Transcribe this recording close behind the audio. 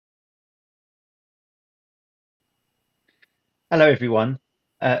Hello, everyone.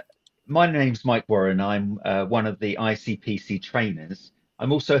 Uh, my name's Mike Warren. I'm one of the ICPC trainers.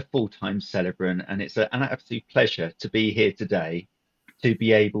 I'm also a full-time celebrant, and it's an absolute pleasure to be here today to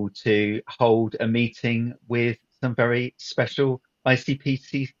be able to hold a meeting with some very special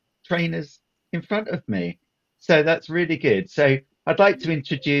ICPC trainers in front of me. So that's really good. So I'd like to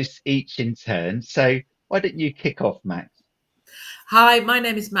introduce each in turn. So why don't you kick off, Max? Hi, my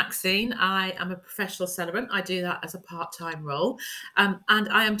name is Maxine. I am a professional celebrant. I do that as a part time role. And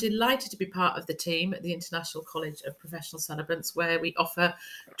I am delighted to be part of the team at the International College of Professional Celebrants, where we offer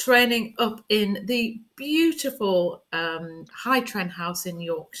training up in the beautiful High Trent House in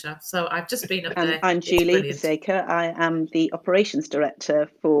Yorkshire. So I've just been up And there. I'm It's Julie brilliant. Basaker. I am the Operations Director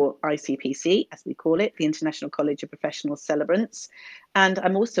for ICPC, as we call it, the International College of Professional Celebrants. And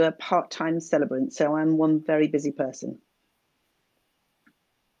I'm also a part-time celebrant, so I'm one very busy person.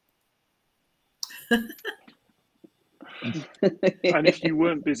 And if you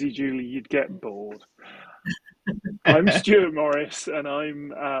weren't busy, Julie, you'd get bored. I'm Stuart Morris, and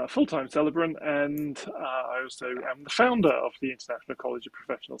I'm a full-time celebrant, and I also am the founder of the International College of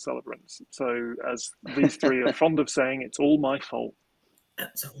Professional Celebrants. So, as these three are fond of saying, it's all my fault.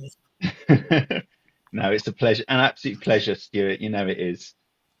 That's always. No, it's a pleasure, an absolute pleasure, Stuart. You know it is.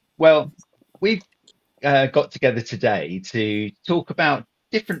 Well, we've got together today to talk about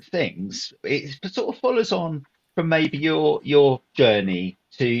different things. It sort of follows on from maybe your journey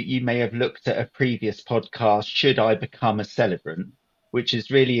to you may have looked at a previous podcast, Should I Become a Celebrant, which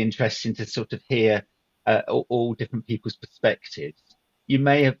is really interesting to sort of hear all different people's perspectives. You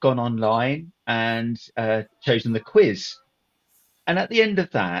may have gone online and chosen the quiz. And at the end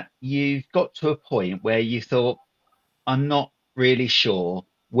of that, you've got to a point where you thought, I'm not really sure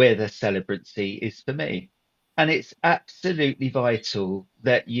whether celebrancy is for me. And it's absolutely vital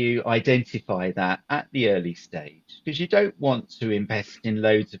that you identify that at the early stage because you don't want to invest in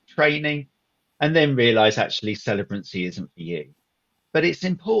loads of training and then realize actually celebrancy isn't for you. But it's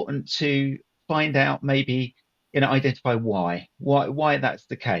important to find out maybe, identify why that's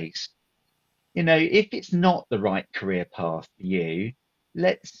the case. If it's not the right career path for you,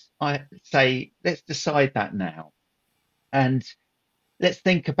 let's decide that now. And let's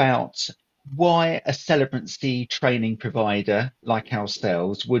think about why a celebrancy training provider like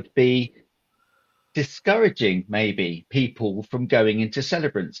ourselves would be discouraging maybe people from going into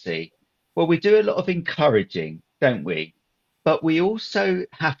celebrancy. Well, we do a lot of encouraging, don't we? But we also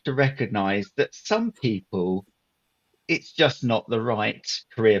have to recognize that some people, it's just not the right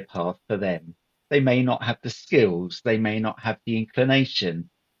career path for them. They may not have the skills, they may not have the inclination,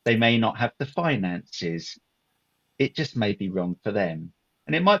 they may not have the finances, it just may be wrong for them.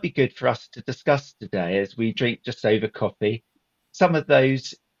 And it might be good for us to discuss today as we drink just over coffee some of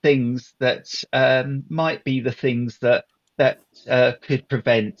those things that might be the things that could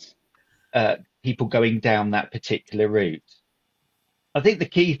prevent people going down that particular route. I think the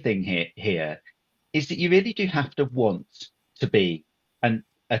key thing here is that you really do have to want to be an,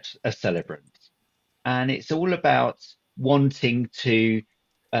 a celebrant, and it's all about wanting to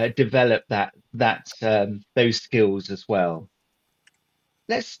develop that those skills as well.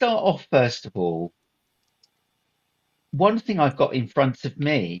 Let's start off first of all. One thing I've got in front of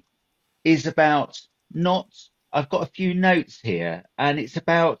me is about not, I've got a few notes here, and it's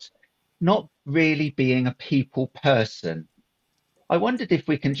about not really being a people person. I wondered if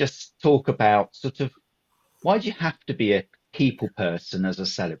we can just talk about sort of why do you have to be a people person as a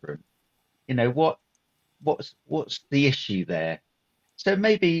celebrant? What's the issue there? So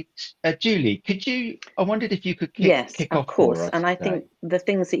maybe, Julie, I wondered if you could kick Yes, kick of off for course. us And I think today. the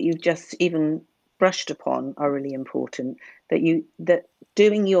things that you've just even brushed upon are really important. That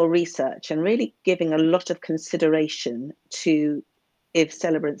doing your research and really giving a lot of consideration to if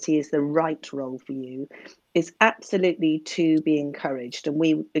celebrancy is the right role for you is absolutely to be encouraged. And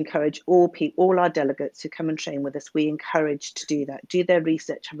we encourage all our delegates who come and train with us, we encourage to do that, do their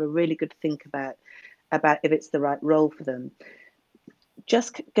research, have a really good think about if it's the right role for them.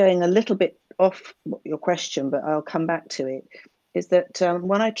 Just going a little bit off your question, but I'll come back to it, is that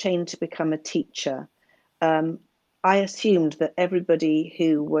when I trained to become a teacher, um, I assumed that everybody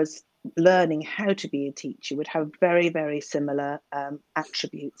who was learning how to be a teacher would have very, very similar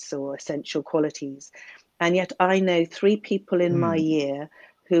attributes or essential qualities. And yet I know three people in my Hmm. year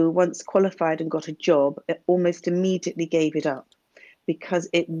who, once qualified and got a job, almost immediately gave it up because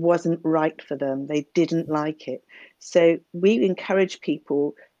it wasn't right for them. They didn't like it. So we encourage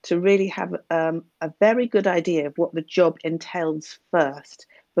people to really have a very good idea of what the job entails first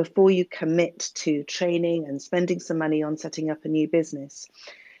before you commit to training and spending some money on setting up a new business.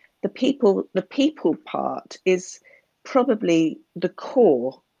 The people part is probably the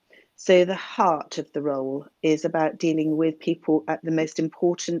core. So the heart of the role is about dealing with people at the most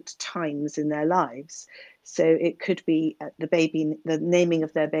important times in their lives. So it could be at the naming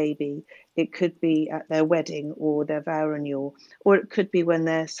of their baby, it could be at their wedding or their vow renewal, or it could be when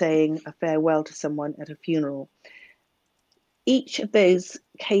they're saying a farewell to someone at a funeral. Each of those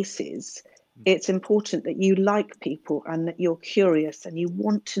cases, it's important that you like people and that you're curious and you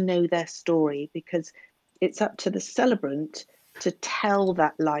want to know their story, because it's up to the celebrant to tell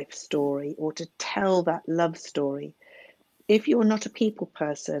that life story or to tell that love story. If you're not a people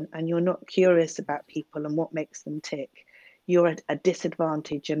person and you're not curious about people and what makes them tick, you're at a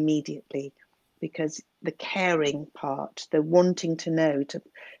disadvantage immediately, because the caring part, the wanting to know, to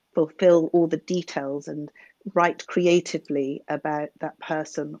fulfill all the details and write creatively about that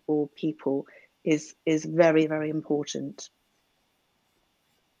person or people is very, very important.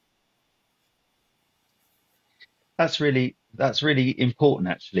 That's really important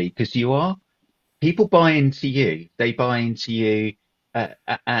actually, because you are people buy into you. They buy into you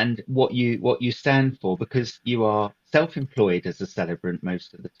and what you stand for, because you are self-employed as a celebrant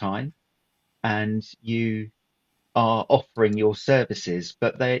most of the time, and you are offering your services,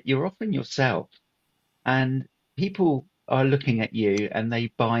 but you're offering yourself, and people are looking at you and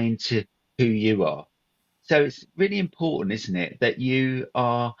they buy into who you are. So it's really important, isn't it, that you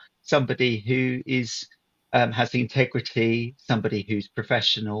are somebody who is has integrity, somebody who's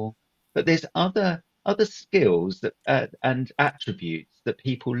professional, but there's other skills that and attributes that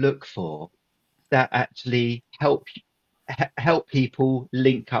people look for that actually help people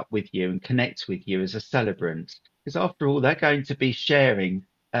link up with you and connect with you as a celebrant. Because after all, they're going to be sharing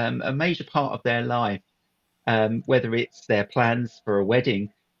a major part of their life, whether it's their plans for a wedding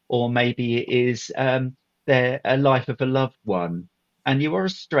or maybe it is their a life of a loved one. And you are a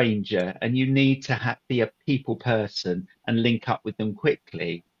stranger and you need to be a people person and link up with them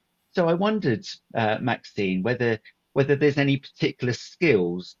quickly. So I wondered, Maxine, whether there's any particular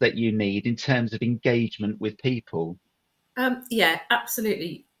skills that you need in terms of engagement with people. Yeah,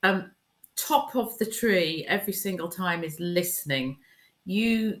 absolutely. Top of the tree every single time is listening.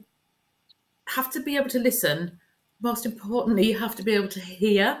 You have to be able to listen. Most importantly, you have to be able to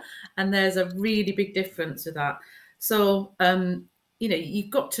hear, and there's a really big difference with that. So, you've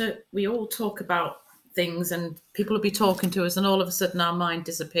got to. We all talk about things, and people will be talking to us, and all of a sudden our mind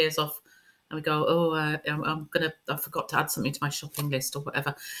disappears off, and we go, "Oh, I forgot to add something to my shopping list or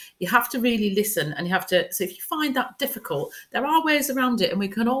whatever." You have to really listen, and you have to. So, if you find that difficult, there are ways around it, and we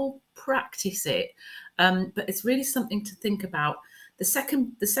can all practice it. But it's really something to think about. The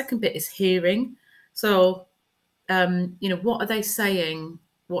second bit is hearing. So, what are they saying?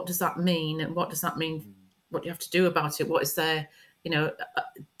 What does that mean? And what does that mean? What do you have to do about it? What is their,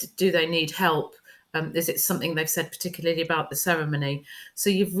 do they need help? Is it something they've said particularly about the ceremony?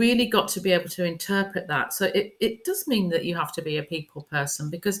 So you've really got to be able to interpret that. So it does mean that you have to be a people person,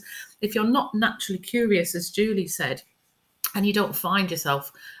 because if you're not naturally curious, as Julie said, and you don't find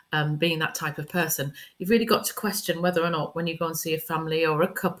yourself being that type of person, you've really got to question whether or not, when you go and see a family or a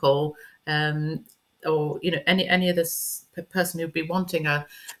couple, or any other person who'd be wanting a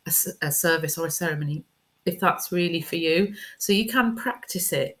service or a ceremony, if that's really for you. So you can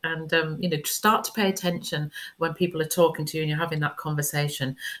practice it, and start to pay attention when people are talking to you and you're having that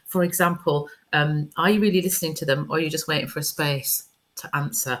conversation. For example, are you really listening to them, or are you just waiting for a space to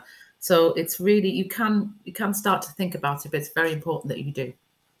answer? So it's really, you can start to think about it, but it's very important that you do.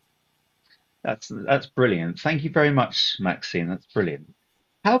 That's brilliant. Thank you very much, Maxine. That's brilliant.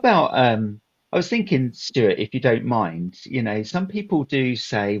 How about I was thinking, Stuart, if you don't mind, some people do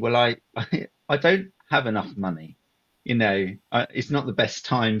say, well, I don't have enough money, it's not the best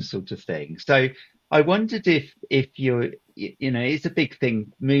time sort of thing. So I wondered if it's a big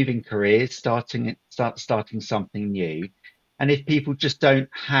thing, moving careers, starting something new, and if people just don't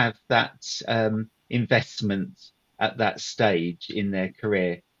have that investment at that stage in their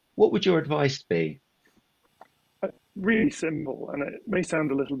career, what would your advice be? Really simple, and it may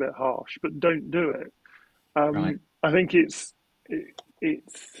sound a little bit harsh, but don't do it. Right. I think it's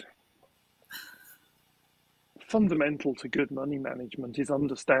fundamental to good money management is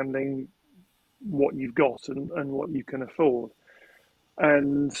understanding what you've got and what you can afford.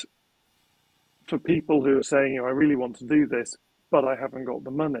 And for people who are saying, I really want to do this, but I haven't got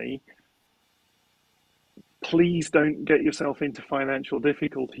the money, please don't get yourself into financial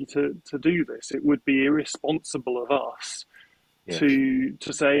difficulty to do this. It would be irresponsible of us Yes.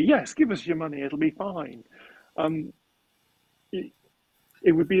 to say, yes, give us your money, it'll be fine. Um, it,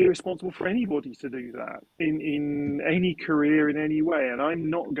 it would be irresponsible for anybody to do that in any career in any way. And I'm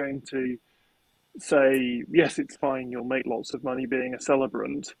not going to say, yes, it's fine, you'll make lots of money being a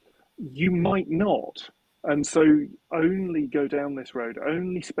celebrant, you might not. And so only go down this road,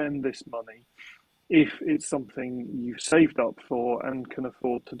 only spend this money if it's something you've saved up for and can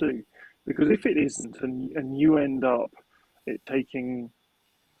afford to do. Because if it isn't, and you end up it taking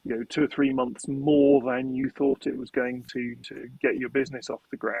 2 or 3 months more than you thought it was going to get your business off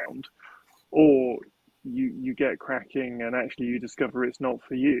the ground, or you get cracking and actually you discover it's not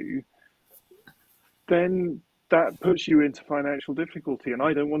for you, then that puts you into financial difficulty. And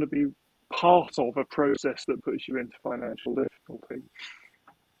I don't want to be part of a process that puts you into financial difficulty.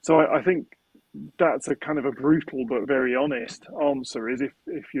 So I think that's a kind of a brutal but very honest answer is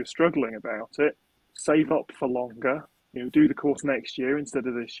if you're struggling about it, save up for longer, do the course next year instead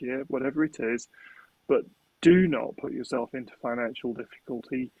of this year, whatever it is, but do not put yourself into financial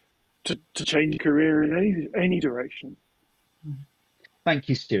difficulty to change your career in any direction. Thank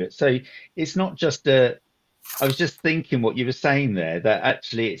you, Stuart. So it's not just a I was just thinking what you were saying there, that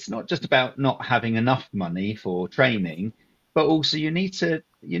actually it's not just about not having enough money for training, but also it's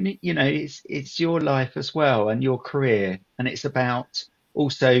your life as well and your career. And it's about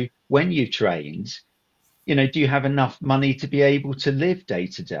also when you trained, do you have enough money to be able to live day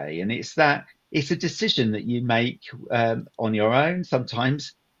to day? And it's a decision that you make on your own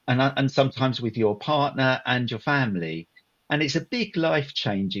sometimes, and sometimes with your partner and your family. And it's a big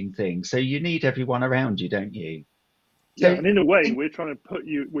life-changing thing. So you need everyone around you, don't you? Yeah, So and in a way, think, we're trying to put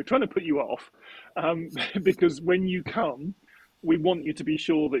you off, because when you come, we want you to be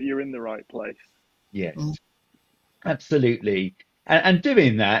sure that you're in the right place. yes, absolutely. And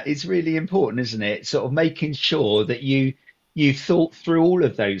doing that is really important, isn't it? Sort of making sure that you've thought through all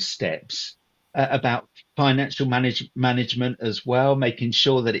of those steps about financial management as well, making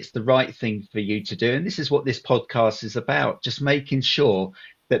sure that it's the right thing for you to do. And this is what this podcast is about, just making sure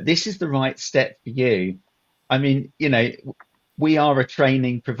that this is the right step for you. I mean, we are a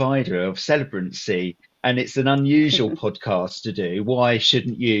training provider of celebrancy, and it's an unusual podcast to do. Why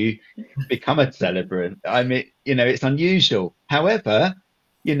shouldn't you become a celebrant? I mean, it's unusual. However,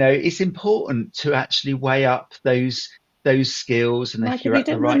 it's important to actually weigh up those skills and if Mike, if you're you at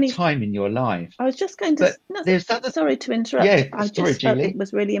the don't mind right me, time in your life. I was just going to, But no, there's other, sorry to interrupt. yeah, I sorry, just felt it Julie.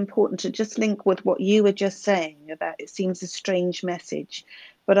 was really important to just link with what you were just saying about it seems a strange message.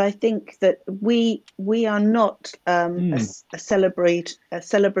 But I think that we are not Mm, a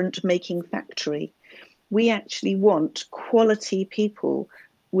celebrant making factory. We actually want quality people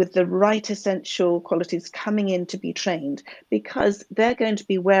with the right essential qualities coming in to be trained because they're going to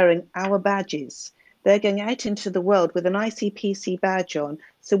be wearing our badges. They're going out into the world with an ICPC badge on.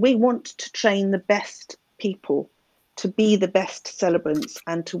 So we want to train the best people to be the best celebrants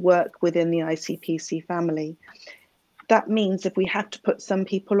and to work within the ICPC family. That means if we have to put some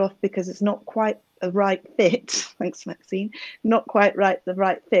people off because it's not quite a right fit, thanks, Maxine, not quite right, the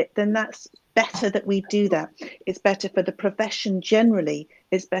right fit, then that's better that we do that. It's better for the profession generally,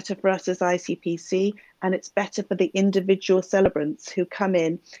 it's better for us as ICPC, and it's better for the individual celebrants who come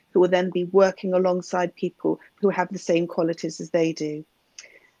in, who will then be working alongside people who have the same qualities as they do.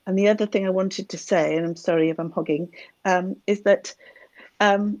 And the other thing I wanted to say, and I'm sorry if I'm hogging, is that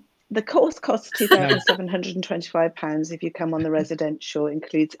the course costs no, £2,725 if you come on the residential,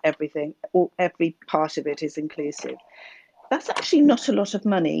 includes everything, or every part of it is inclusive. That's actually not a lot of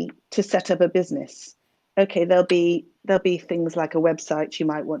money to set up a business. Okay, there'll be things like a website you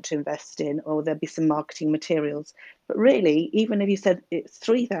might want to invest in, or there'll be some marketing materials. But really, even if you said it's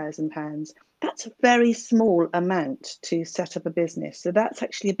 £3,000, that's a very small amount to set up a business. So that's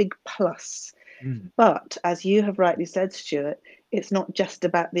actually a big plus. mm, But as you have rightly said, Stuart, it's not just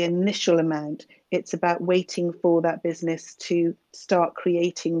about the initial amount, it's about waiting for that business to start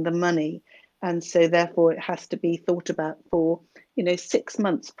creating the money. And so, therefore, it has to be thought about for, 6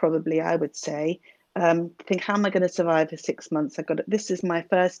 months, probably, I would say. Think, how am I going to survive for 6 months? This is my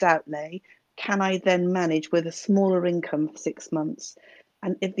first outlay. Can I then manage with a smaller income for 6 months?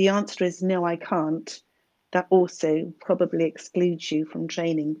 And if the answer is no, I can't, that also probably excludes you from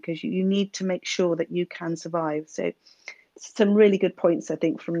training because you need to make sure that you can survive. So some really good points, I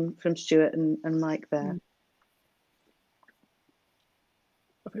think, from Stuart and Mike there.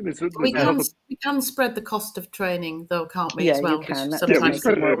 I think there's We there's uh, can another. we can spread the cost of training though, can't we, Yeah, as you well? Which can. That Yeah, does we make sometimes it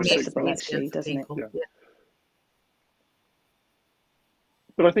spread it more over makes six accessible, it months. easier actually, for doesn't it? people. Yeah, Yeah.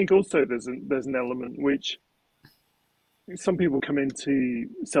 but I think also there's an element which some people come into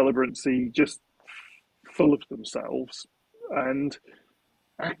celebrancy just full of themselves, and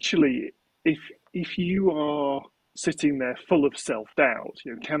actually, if if you are sitting there full of self doubt,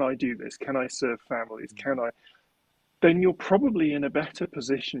 can I do this? Can I serve families? Can I? then you're probably in a better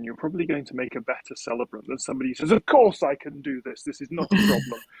position. You're probably going to make a better celebrant than somebody who says, "Of course I can do this. This is not a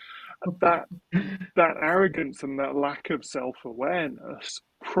problem." That that arrogance and that lack of self-awareness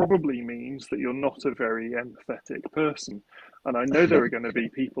probably means that you're not a very empathetic person. And I know there are going to be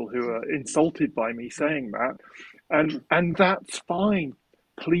people who are insulted by me saying that, and that's fine.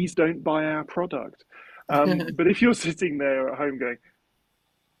 Please don't buy our product. But if you're sitting there at home going,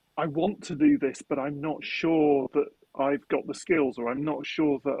 I want to do this, but I'm not sure that I've got the skills, or I'm not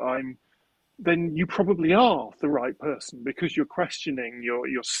sure that I'm, then you probably are the right person, because you're questioning,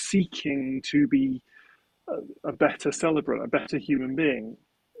 you're seeking to be a better celebrant, a better human being.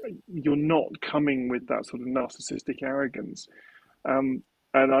 You're not coming with that sort of narcissistic arrogance. And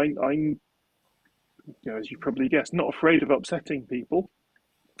I'm, as you probably guessed, not afraid of upsetting people.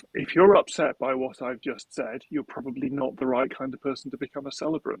 If you're upset by what I've just said, you're probably not the right kind of person to become a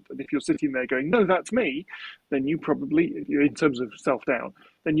celebrant. And if you're sitting there going, "No, that's me," then you probably, in terms of self-doubt,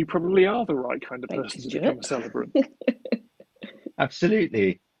 then you probably are the right kind of person to become a celebrant.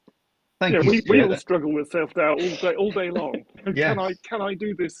 Absolutely. Thank Yeah, you, we all Stuart. struggle with self-doubt all day long. Yeah. Can I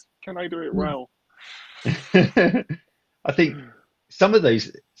do this? Can I do it well? I think some of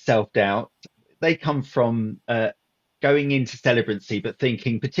those self-doubt, they come from going into celebrancy, but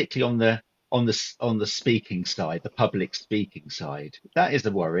thinking particularly on the speaking side, the public speaking side. That is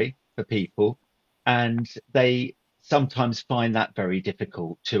a worry for people, and they sometimes find that very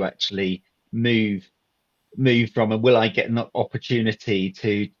difficult to actually move from, and will I get an opportunity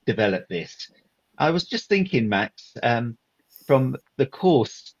to develop this? I was just thinking, Max, from the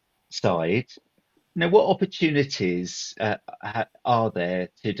course side, what opportunities are there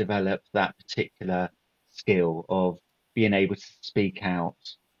to develop that particular skill of being able to speak out?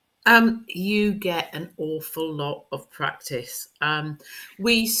 You get an awful lot of practice.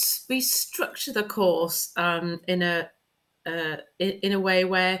 We structure the course in a way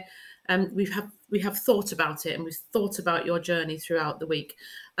where we have thought about it, and we've thought about your journey throughout the week.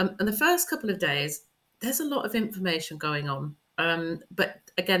 And the first couple of days, there's a lot of information going on. But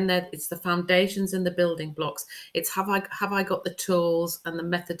again, it's the foundations and the building blocks. It's have I got the tools and the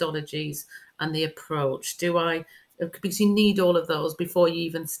methodologies and the approach? Do I? Because you need all of those before you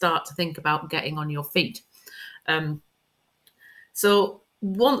even start to think about getting on your feet. So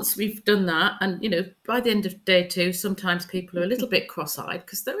once we've done that, and by the end of day 2, sometimes people are a little bit cross-eyed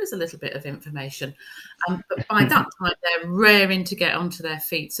because there is a little bit of information. But by that time, they're raring to get onto their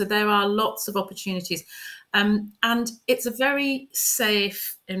feet. So there are lots of opportunities. And it's a very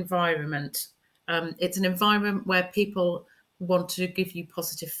safe environment. It's an environment where people want to give you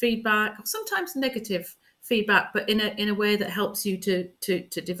positive feedback, or sometimes negative feedback, but in a way that helps you to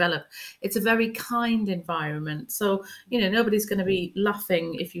develop. It's a very kind environment. So, nobody's going to be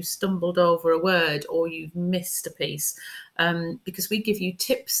laughing if you stumbled over a word or you've missed a piece, because we give you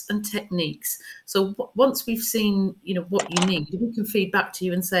tips and techniques. So once we've seen, what you need, we can feed back to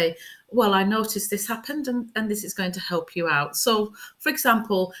you and say, well, I noticed this happened, and this is going to help you out. So, for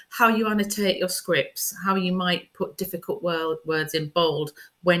example, how you annotate your scripts, how you might put difficult words in bold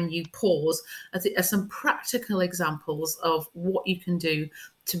when you pause, are some practical examples of what you can do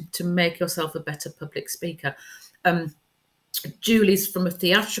to make yourself a better public speaker. Julie's from a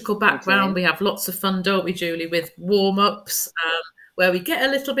theatrical background. We have lots of fun, don't we, Julie, with warm-ups, where we get a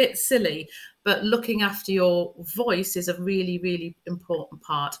little bit silly, but looking after your voice is a really, really important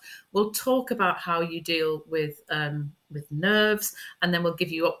part. We'll talk about how you deal with nerves, and then we'll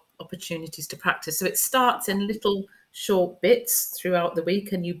give you opportunities to practice. So it starts in little short bits throughout the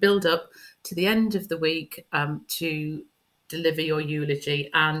week, and you build up to the end of the week to deliver your eulogy.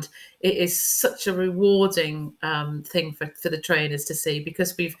 And it is such a rewarding thing for the trainers to see,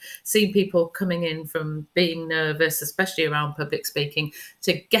 because we've seen people coming in from being nervous, especially around public speaking,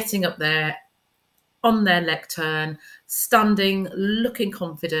 to getting up there on their lectern, standing, looking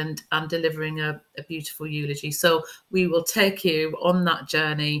confident, and delivering a beautiful eulogy. So we will take you on that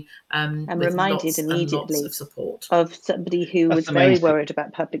journey I'm with reminded lots and lots immediately of support. of somebody who That's was very amazing. worried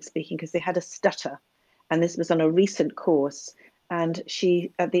about public speaking because they had a stutter. And this was on a recent course. And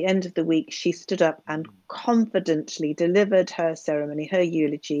she, at the end of the week, she stood up and confidently delivered her ceremony, her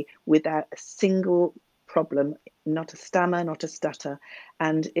eulogy, without a single problem, not a stammer, not a stutter.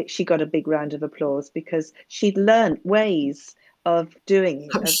 And she got a big round of applause because she'd learned ways of doing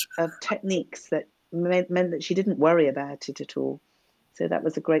it, of techniques that meant that she didn't worry about it at all. So that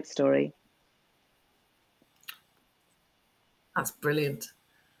was a great story. That's brilliant.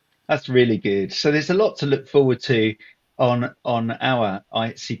 That's really good. So there's a lot to look forward to on our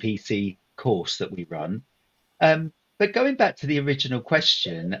ICPC course that we run. But going back to the original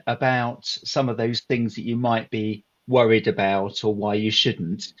question about some of those things that you might be worried about or why you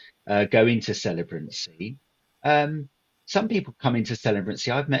shouldn't go into celebrancy. Um, some people come into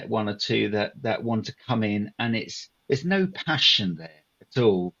celebrancy. I've met one or two that want to come in, and there's no passion there at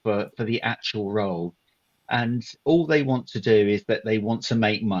all for the actual role, and all they want to do is that they want to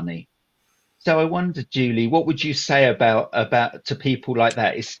make money. So I wonder, Julie, what would you say about to people like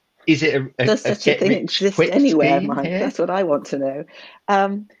that? Is it Does a such a get thing rich exist quick anywhere, scheme Mike? here? That's what I want to know.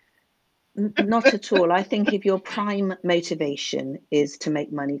 Um, Not at all. I think if your prime motivation is to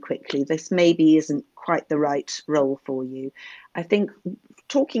make money quickly, this maybe isn't quite the right role for you. I think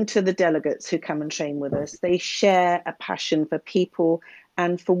talking to the delegates who come and train with us, they share a passion for people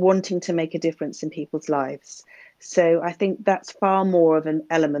and for wanting to make a difference in people's lives. So I think that's far more of an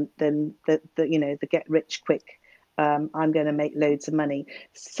element than the get rich quick. I'm going to make loads of money.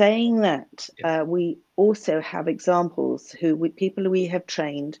 Saying that, Yeah. we also have examples people we have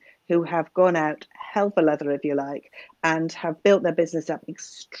trained who have gone out hell for leather, if you like, and have built their business up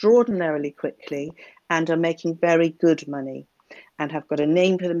extraordinarily quickly and are making very good money and have got a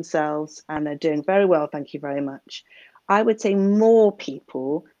name for themselves and are doing very well. Thank you very much. I would say more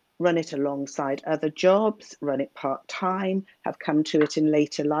people run it alongside other jobs, run it part time, have come to it in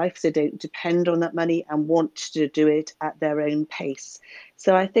later life, so don't depend on that money and want to do it at their own pace.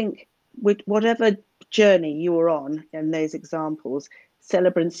 So I think with whatever journey you are on in those examples,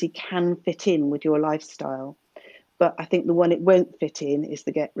 celebrancy can fit in with your lifestyle. But I think the one it won't fit in is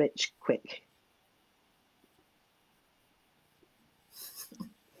the get rich quick.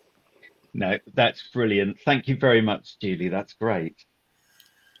 No, that's brilliant. Thank you very much, Julie. That's great.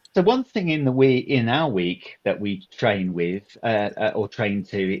 So one thing in our week that we train with or train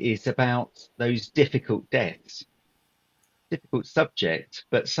to is about those difficult deaths, difficult subject.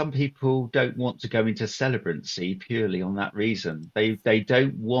 But some people don't want to go into celebrancy purely on that reason. They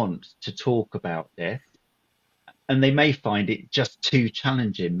don't want to talk about death, and they may find it just too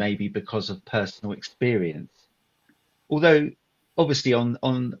challenging, maybe because of personal experience. Although obviously on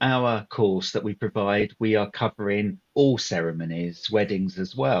our course that we provide, we are covering all ceremonies, weddings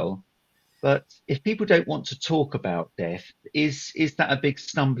as well. But if people don't want to talk about death, is that a big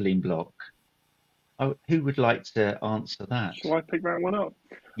stumbling block? Oh, who would like to answer that? Shall I pick that one up?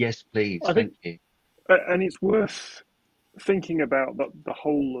 Yes, please. I think, Thank you. and it's worth thinking about the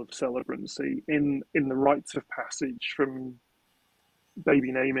whole of celebrancy in the rites of passage from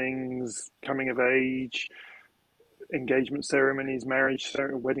baby namings, coming of age, engagement ceremonies,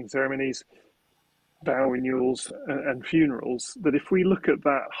 wedding ceremonies, vow renewals, and funerals. That if we look at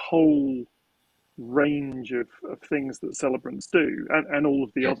that whole range of things that celebrants do, and all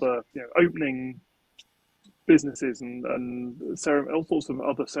of the Yes. other opening businesses and all sorts of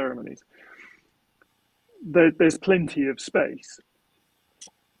other ceremonies, there's plenty of space.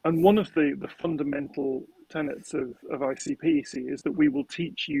 And one of the fundamental tenets of ICPC is that we will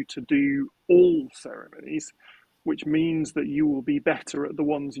teach you to do all ceremonies, which means that you will be better at the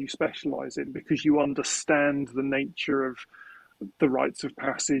ones you specialize in because you understand the nature of the rites of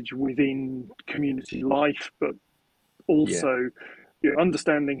passage within community life, but Yeah. also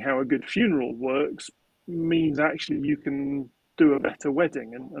understanding how a good funeral works means actually you can do a better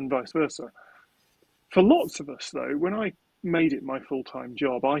wedding and vice versa. For lots of us, though, when I made it my full time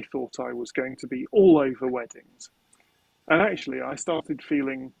job, I thought I was going to be all over weddings. And actually, I started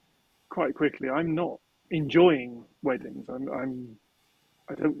feeling quite quickly I'm not enjoying weddings. I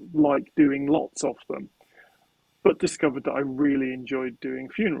don't like doing lots of them, but discovered that I really enjoyed doing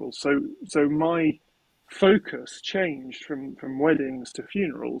funerals. So my focus changed from weddings to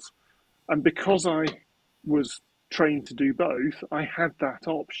funerals, and because I was trained to do both, I had that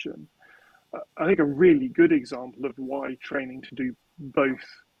option. I think a really good example of why training to do both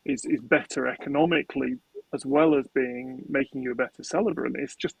is better economically as well as being making you a better celebrant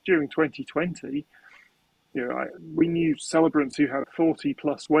is just during 2020. We knew celebrants who had 40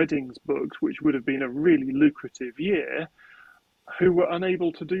 plus weddings booked, which would have been a really lucrative year, who were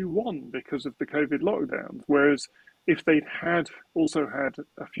unable to do one because of the COVID lockdowns. Whereas if they'd also had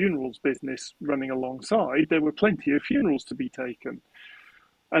a funerals business running alongside, there were plenty of funerals to be taken.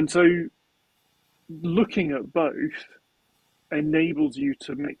 And so looking at both enables you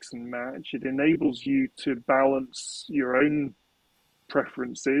to mix and match. It enables you to balance your own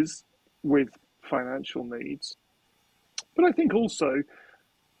preferences with financial needs. But I think also,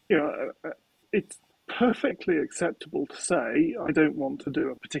 it's perfectly acceptable to say, I don't want to do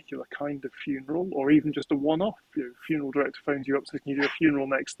a particular kind of funeral or even just a one off. Funeral director phones you up, says, can you do a funeral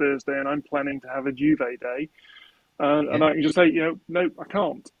next Thursday? And I'm planning to have a duvet day. And Yeah. I can just say, no, I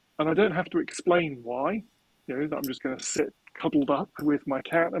can't. And I don't have to explain why. I'm just going to sit cuddled up with my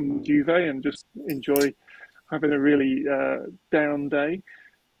cat and my duvet and just enjoy having a really down day,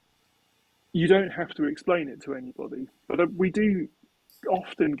 you don't have to explain it to anybody. But we do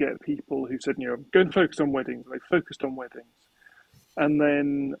often get people who said, I'm going to focus on weddings. They focused on weddings. And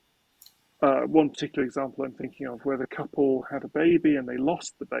then one particular example I'm thinking of where the couple had a baby and they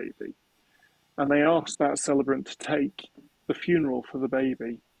lost the baby. And they asked that celebrant to take the funeral for the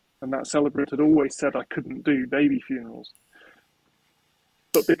baby. And that celebrant had always said, I couldn't do baby funerals.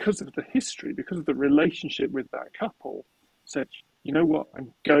 But because of the history, because of the relationship with that couple, said, you know what,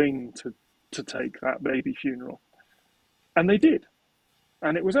 I'm going to take that baby funeral. And they did.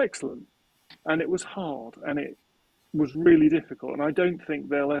 And it was excellent. And it was hard. And it was really difficult. And I don't think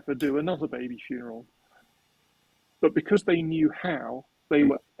they'll ever do another baby funeral. But because they knew how, they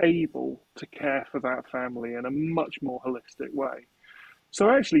were able to care for that family in a much more holistic way. So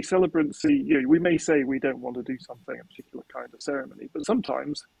actually, celebrancy, we may say we don't want to do something, a particular kind of ceremony, but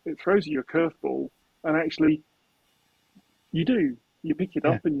sometimes it throws you a curveball, and actually you do. You pick it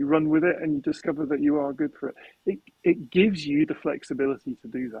up and you run with it, and you discover that you are good for it. It gives you the flexibility to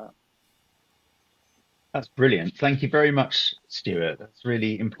do that. That's brilliant. Thank you very much, Stuart. That's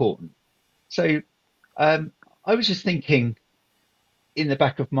really important. So I was just thinking in the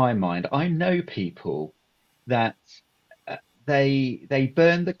back of my mind, I know people that they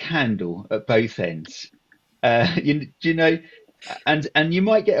burn the candle at both ends. And you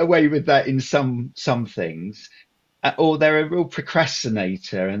might get away with that in some things, or they're a real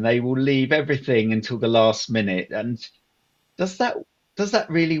procrastinator and they will leave everything until the last minute. And does that does that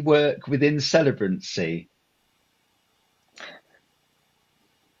really work within celebrancy?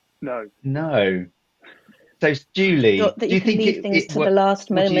 No. No. So, Julie, Not that do you you can think leave things it to the what last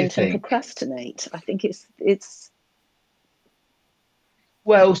what do you moment and think? procrastinate. I think it's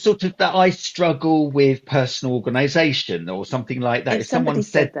Well, sort of that I struggle with personal organization or something like that. if If someone somebody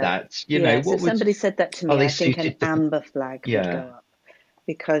said said that, that, yes, what if would somebody said that to are me, they I think an suited to? amber flag would go Yeah. up.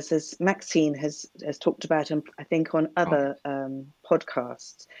 Because as Maxine has talked about, and I think on Right. other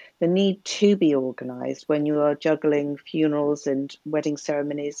podcasts, the need to be organised when you are juggling funerals and wedding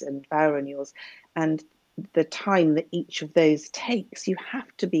ceremonies and vow renewals, and the time that each of those takes, you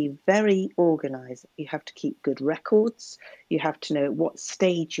have to be very organised. You have to keep good records. You have to know what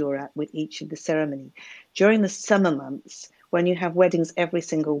stage you're at with each of the ceremony. During the summer months, when you have weddings every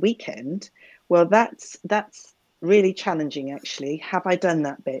single weekend, well, that's really challenging, actually. Have I done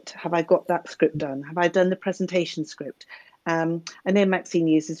that bit? Have I got that script done? Have I done the presentation script? I know Maxine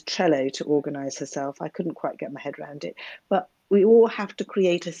uses Trello to organise herself. I couldn't quite get my head around it, but we all have to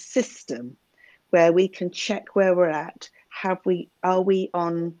create a system where we can check where we're at. Are we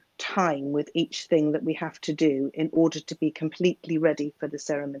on time with each thing that we have to do in order to be completely ready for the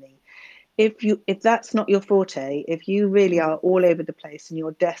ceremony? If that's not your forte, if you really are all over the place and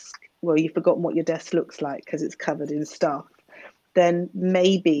your desk, well, you've forgotten what your desk looks like because it's covered in stuff, then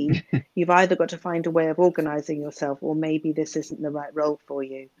maybe you've either got to find a way of organizing yourself, or maybe this isn't the right role for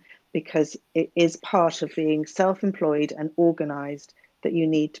you, because it is part of being self-employed and organized that you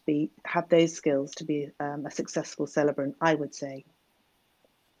need to have those skills to be a successful celebrant, I would say.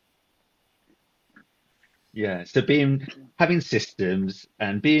 Yeah. So having systems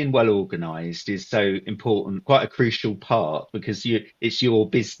and being well organized is so important, quite a crucial part because it's your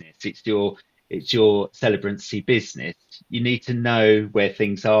business, it's your celebrancy business. You need to know where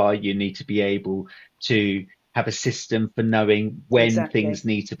things are. You need to be able to have a system for knowing when Exactly. things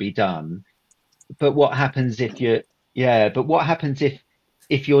need to be done. But what happens but what happens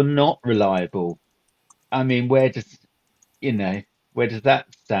if you're not reliable? I mean, you know, where does that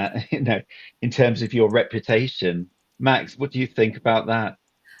stand, in terms of your reputation? Max, what do you think about that?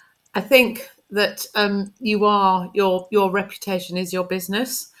 I think that your reputation is your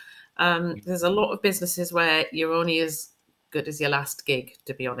business. There's a lot of businesses where you're only as good as your last gig,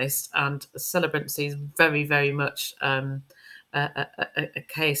 to be honest, and celebrancy is very, very much a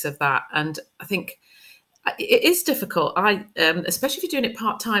case of that. And I think it is difficult. Especially if you're doing it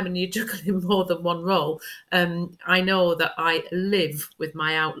part time and you're juggling more than one role. I know that I live with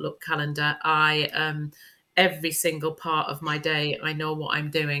my Outlook calendar. Every single part of my day, I know what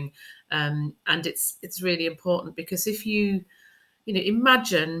I'm doing, and it's really important because if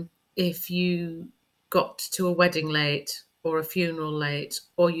imagine if you got to a wedding late or a funeral late,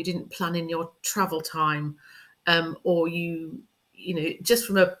 or you didn't plan in your travel time, or just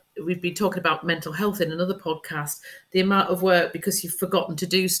from we've been talking about mental health in another podcast, the amount of work because you've forgotten to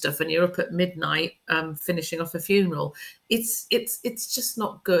do stuff and you're up at midnight finishing off a funeral. It's just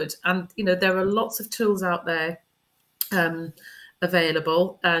not good. And there are lots of tools out there um,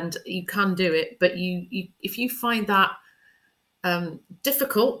 available, and you can do it. But if you find that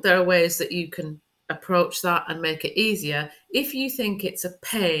difficult, there are ways that you can approach that and make it easier. If you think it's a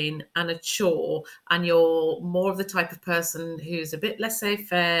pain and a chore, and you're more of the type of person who's a bit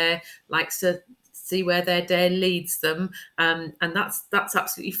laissez-faire, likes to see where their day leads them, and that's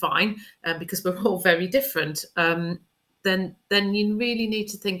absolutely fine, because we're all very different. Then you really need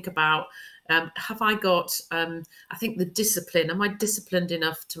to think about, have I got, I think, the discipline? Am I disciplined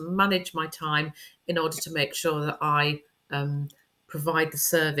enough to manage my time in order to make sure that I provide the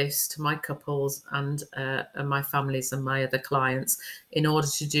service to my couples and my families and my other clients, in order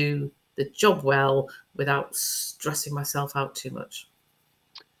to do the job well without stressing myself out too much?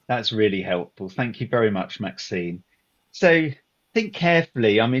 That's really helpful. Thank you very much, Maxine. So think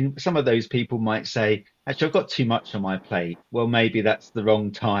carefully. I mean, some of those people might say, actually, I've got too much on my plate. Well, maybe that's the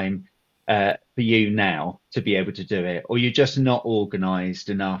wrong time for you now to be able to do it, or you're just not organized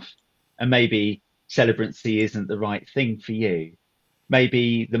enough. And maybe celebrancy isn't the right thing for you.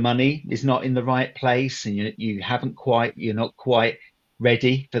 Maybe the money is not in the right place and you're not quite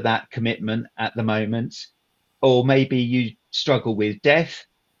ready for that commitment at the moment. Or maybe you struggle with death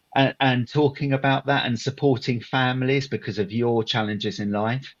and talking about that and supporting families because of your challenges in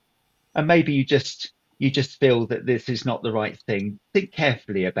life. And maybe you just feel that this is not the right thing. Think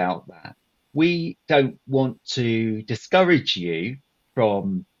carefully about that. We don't want to discourage you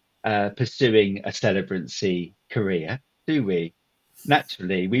from pursuing a celebrancy career, do we?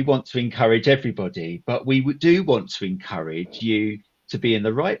 Naturally, we want to encourage everybody, but we do want to encourage you to be in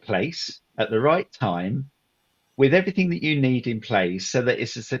the right place at the right time with everything that you need in place so that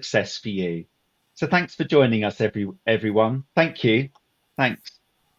it's a success for you. So thanks for joining us, everyone. Thank you. Thanks.